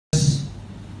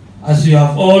as you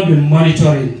have all been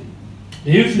monitoring,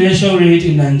 the inflation rate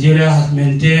in Nigeria has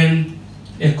maintained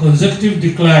a consecutive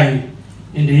decline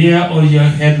in the year-on-year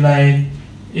headline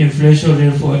inflation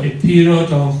rate for a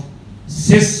period of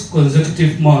 6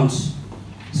 consecutive months,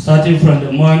 starting from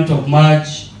the month of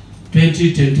March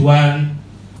 2021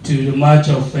 to the month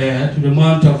of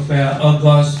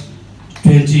August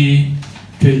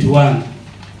 2021.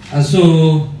 And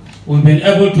so we've been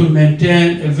able to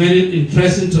maintain a very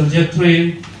interesting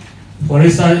trajectory. For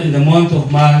instance, in the month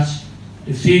of March,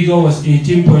 the figure was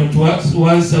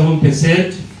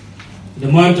 18.17%. In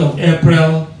the month of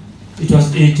April, it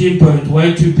was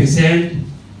 18.12%.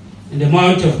 In the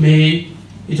month of May,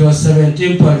 it was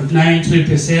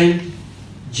 17.93%.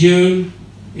 June,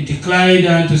 it declined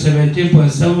down to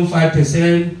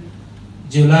 17.75%.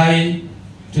 July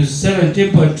to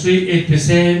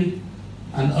 17.38%.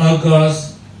 And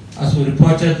August, as we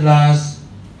reported last,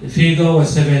 the figure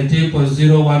was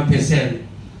 17.01%.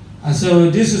 And so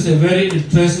this is a very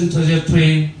interesting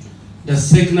trajectory that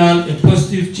signals a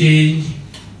positive change,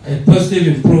 a positive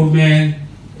improvement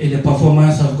in the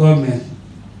performance of government.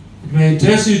 It may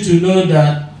interest you to know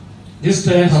that this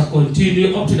trend has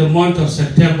continued up to the month of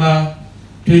September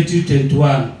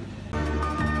 2021.